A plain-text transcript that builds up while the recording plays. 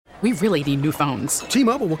We really need new phones.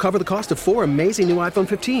 T-Mobile will cover the cost of 4 amazing new iPhone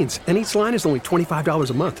 15s, and each line is only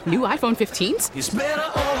 $25 a month. New iPhone 15s? It's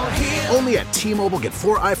better over here. Only at T-Mobile, get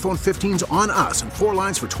 4 iPhone 15s on us and 4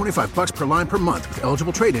 lines for $25 per line per month with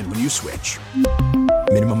eligible trade-in when you switch.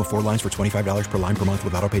 Minimum of 4 lines for $25 per line per month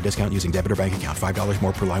with autopay discount using debit or bank account. $5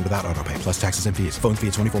 more per line without autopay, plus taxes and fees. Phone fee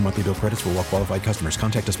at 24 monthly bill credits for well-qualified customers.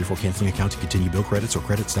 Contact us before canceling account to continue bill credits or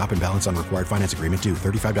credit stop and balance on required finance agreement due.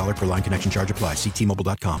 $35 per line connection charge applies. See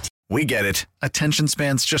T-Mobile.com. We get it. Attention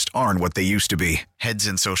spans just aren't what they used to be. Heads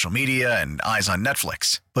in social media and eyes on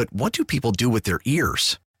Netflix. But what do people do with their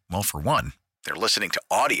ears? Well, for one, they're listening to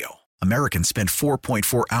audio. Americans spend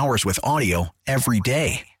 4.4 hours with audio every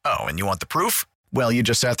day. Oh, and you want the proof? Well, you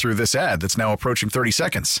just sat through this ad that's now approaching 30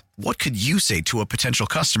 seconds. What could you say to a potential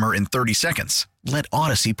customer in 30 seconds? Let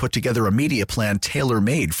Odyssey put together a media plan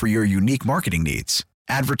tailor-made for your unique marketing needs.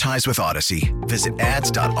 Advertise with Odyssey. Visit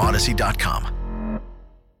ads.odyssey.com.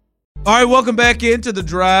 All right, welcome back into the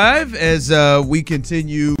drive as we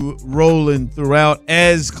continue rolling throughout.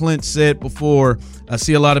 As Clint said before, I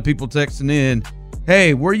see a lot of people texting in,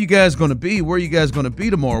 hey, where are you guys going to be? Where are you guys going to be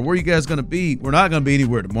tomorrow? Where are you guys going to be? We're not going to be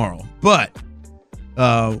anywhere tomorrow, but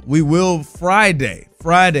we will Friday.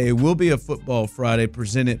 Friday will be a Football Friday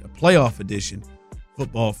presented, a playoff edition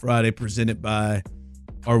Football Friday presented by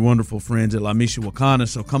our wonderful friends at La Misha Wakana.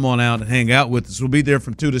 So come on out and hang out with us. We'll be there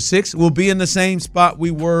from 2 to 6. We'll be in the same spot we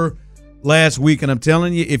were last week, and I'm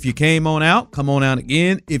telling you, if you came on out, come on out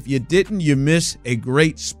again. If you didn't, you miss a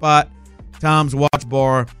great spot. Tom's Watch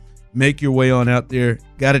Bar. Make your way on out there.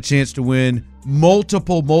 Got a chance to win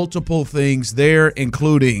multiple things there,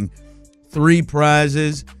 including 3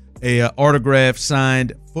 prizes, a autographed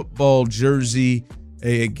signed football jersey,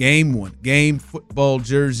 a game football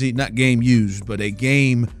jersey, not game used, but a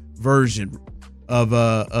game version of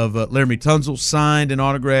Laramie Tunzel, signed and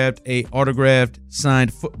autographed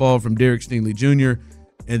signed football from Derek Stingley Jr.,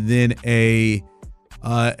 and then a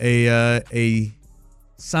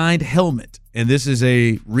signed helmet. And this is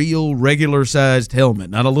a real regular sized helmet,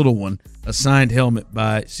 not a little one, a signed helmet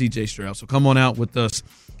by CJ Stroud. So come on out with us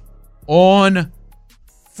on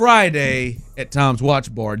Friday at Tom's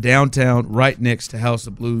Watch Bar, downtown, right next to House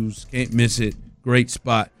of Blues. Can't miss it. Great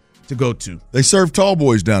spot to go to. They serve tall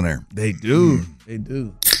boys down there. They do. They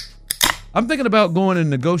do. I'm thinking about going and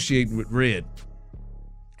negotiating with Red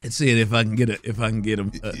and seeing if I can get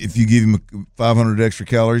him. If you give him 500 extra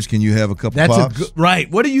calories, can you have a couple pops? Right.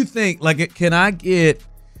 What do you think? Like, can I get?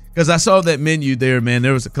 Because I saw that menu there, man.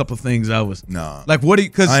 There was a couple things I was like, what do you?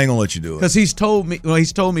 Because I ain't gonna let you do it. Because he's told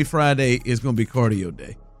me Friday is gonna be cardio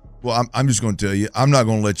day. Well, I'm just going to tell you, I'm not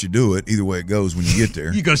going to let you do it either way it goes when you get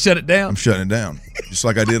there. You going to shut it down? I'm shutting it down. Just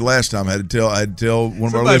like I did last time. I had to tell one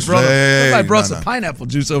of our listeners, somebody brought some pineapple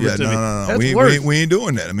juice over to me. No. That's We ain't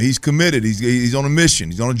doing that. I mean, he's committed. He's on a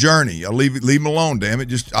mission. He's on a journey. I'll leave him alone, damn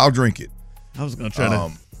it. I'll drink it. I was going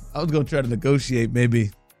to try to negotiate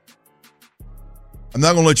maybe. I'm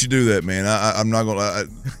not going to let you do that, man. I'm not going to.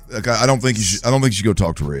 I don't think you should. I don't think you should go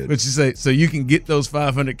talk to Red. But you say so you can get those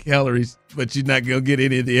 500 calories, but you're not going to get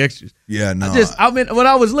any of the extras. Yeah, no. What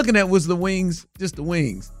I was looking at was the wings, just the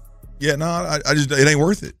wings. Yeah, no. I just it ain't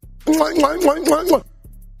worth it.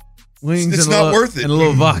 Wings. It's not worth it. And a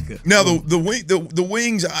little vodka. Now the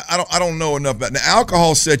wings. I don't know enough about. Now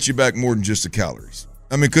alcohol sets you back more than just the calories.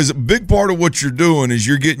 I mean, because a big part of what you're doing is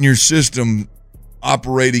you're getting your system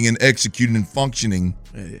operating and executing and functioning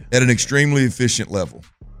at an extremely efficient level,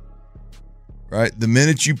 right? The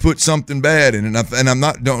minute you put something bad in it, and I'm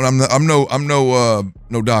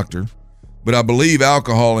no doctor, but I believe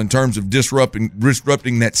alcohol in terms of disrupting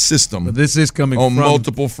that system. But this is coming on from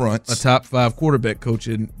multiple fronts. A top 5 quarterback coach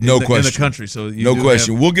in the country. So no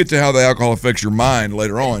question. We'll get to how the alcohol affects your mind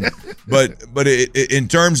later on, but in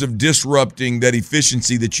terms of disrupting that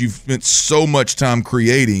efficiency that you've spent so much time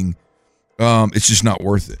creating. It's just not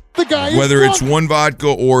worth it. Whether it's one vodka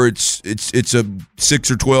or it's a 6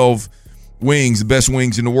 or 12 wings, the best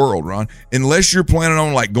wings in the world, Ron. Unless you're planning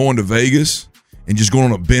on like going to Vegas and just going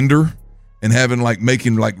on a bender and having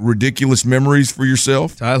making ridiculous memories for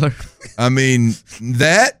yourself, Tyler. I mean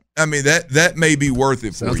that may be worth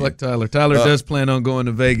it for you. Sounds like Tyler. Tyler does plan on going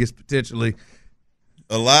to Vegas potentially.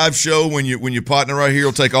 A live show when your partner right here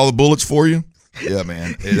will take all the bullets for you. Yeah,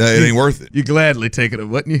 man. It ain't worth it. You gladly take it,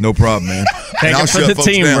 wouldn't you? No problem, man. Take it for the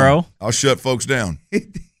team, bro. I'll shut folks down.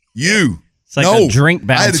 You. It's like a drink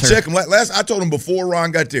bouncer. I had to check him. I told him before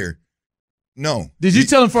Ron got there. No. Did you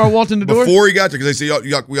tell him before I walked in the door? Before he got there, because they said,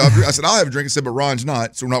 I said, I'll have a drink. I said, but Ron's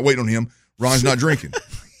not, so we're not waiting on him. Ron's not drinking.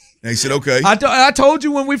 And he said, okay. I told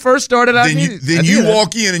you when we first started. Then you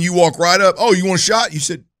walk in and you walk right up. Oh, you want a shot? You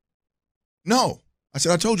said, no. I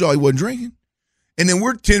said, I told y'all he wasn't drinking. And then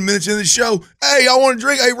we're 10 minutes into the show. Hey, y'all want to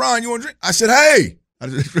drink? Hey, Ron, you want to drink? I said, hey.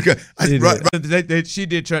 She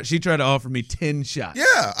did try. She tried to offer me 10 shots.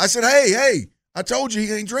 Yeah. I said, hey, I told you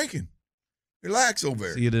he ain't drinking. Relax over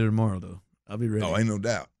there. See you there tomorrow, though. I'll be ready. Oh, ain't no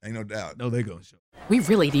doubt. No, they going to show. We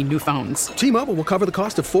really need new phones. T-Mobile will cover the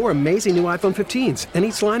cost of 4 amazing new iPhone 15s, and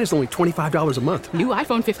each line is only $25 a month. New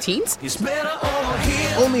iPhone 15s? It's better over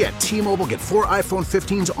here. Only at T-Mobile, get 4 iPhone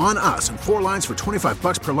 15s on us and 4 lines for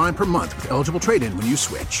 $25 per line per month with eligible trade-in when you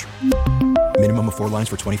switch. Minimum of 4 lines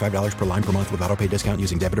for $25 per line per month with auto pay discount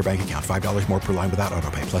using debit or bank account. $5 more per line without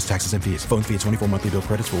auto pay, plus taxes and fees. Phone fee at 24 monthly bill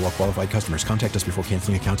credits for well-qualified customers. Contact us before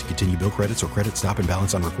canceling account to continue bill credits or credit stop and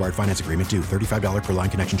balance on required finance agreement due. $35 per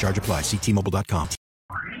line connection charge applies. See T-Mobile.com.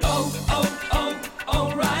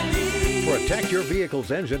 O'Reilly. Protect your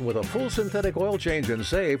vehicle's engine with a full synthetic oil change and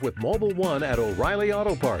save with Mobile One at O'Reilly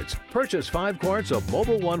Auto Parts. Purchase 5 quarts of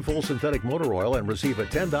Mobile One full synthetic motor oil and receive a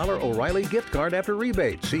 $10 O'Reilly gift card after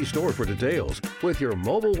rebate. See store for details. With your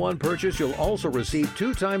Mobile One purchase, you'll also receive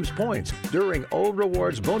 2 times points during O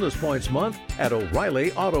Rewards Bonus Points Month at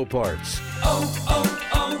O'Reilly Auto Parts.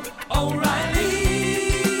 O'Reilly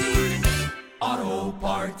Auto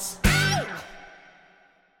Parts.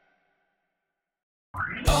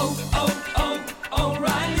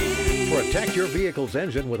 O'Reilly. Protect your vehicle's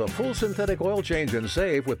engine with a full synthetic oil change and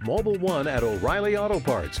save with Mobile One at O'Reilly Auto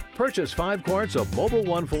Parts. Purchase 5 quarts of Mobile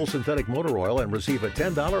One full synthetic motor oil and receive a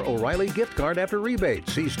 $10 O'Reilly gift card after rebate.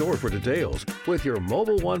 See store for details. With your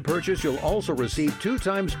Mobile One purchase, you'll also receive 2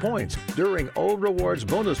 times points during O Rewards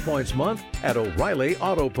Bonus Points Month at O'Reilly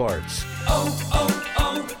Auto Parts.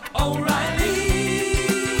 O'Reilly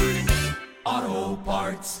Auto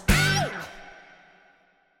Parts.